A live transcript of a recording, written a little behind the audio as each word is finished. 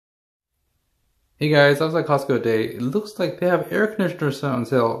Hey guys, I was at Costco today. It looks like they have air conditioners on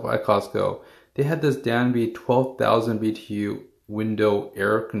sale at Costco. They had this Danby 12,000 BTU window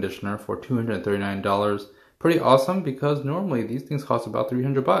air conditioner for $239. Pretty awesome because normally these things cost about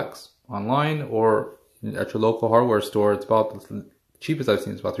 300 bucks. Online or at your local hardware store, it's about the cheapest I've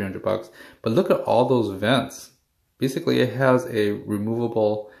seen is about 300 bucks. But look at all those vents. Basically, it has a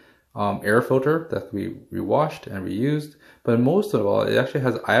removable air filter that can be rewashed and reused. But most of all, it actually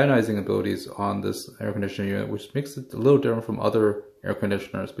has ionizing abilities on this air conditioner unit, which makes it a little different from other air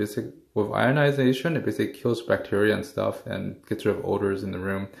conditioners. Basically, with ionization, it basically kills bacteria and stuff and gets rid of odors in the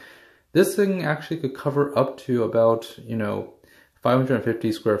room. This thing actually could cover up to about,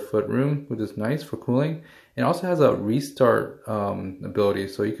 550 square foot room, which is nice for cooling. It also has a restart ability,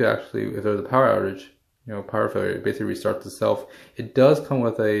 so you could actually, if there's a power outage, power failure, it basically restarts itself. It does come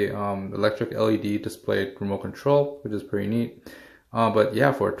with a electric LED display remote control, which is pretty neat. But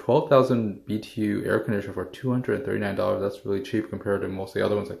yeah, for a 12,000 BTU air conditioner for $239, that's really cheap compared to most of the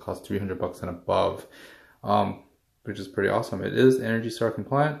other ones that cost 300 bucks and above, which is pretty awesome. It is Energy Star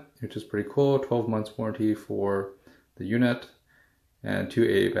compliant, which is pretty cool. 12 months warranty for the unit, and 2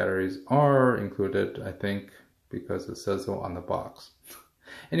 AA batteries are included, I think, because it says so on the box.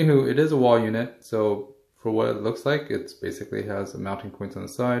 Anywho, it is a wall unit, so for what it looks like, it basically has mounting points on the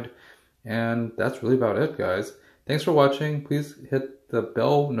side. And that's really about it, guys. Thanks for watching. Please hit the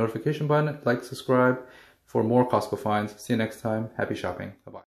bell notification button, like, subscribe for more Costco finds. See you next time. Happy shopping.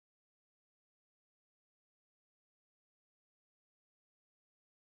 Bye-bye.